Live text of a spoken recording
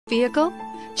vehicle?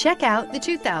 Check out the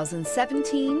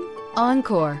 2017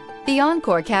 Encore. The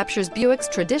Encore captures Buick's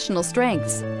traditional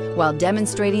strengths while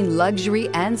demonstrating luxury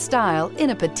and style in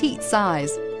a petite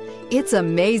size. It's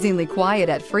amazingly quiet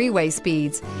at freeway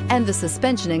speeds, and the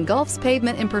suspension engulfs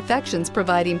pavement imperfections,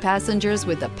 providing passengers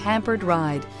with a pampered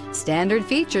ride. Standard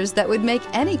features that would make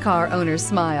any car owner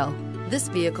smile. This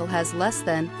vehicle has less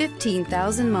than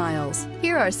 15,000 miles.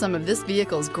 Here are some of this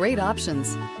vehicle's great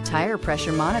options: tire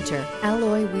pressure monitor,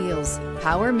 alloy wheels,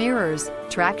 power mirrors,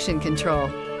 traction control,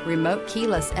 remote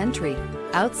keyless entry,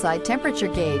 outside temperature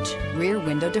gauge, rear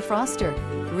window defroster,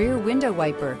 rear window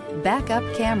wiper, backup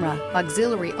camera,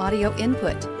 auxiliary audio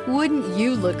input. Wouldn't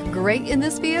you look great in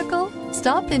this vehicle?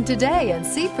 Stop in today and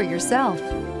see for yourself.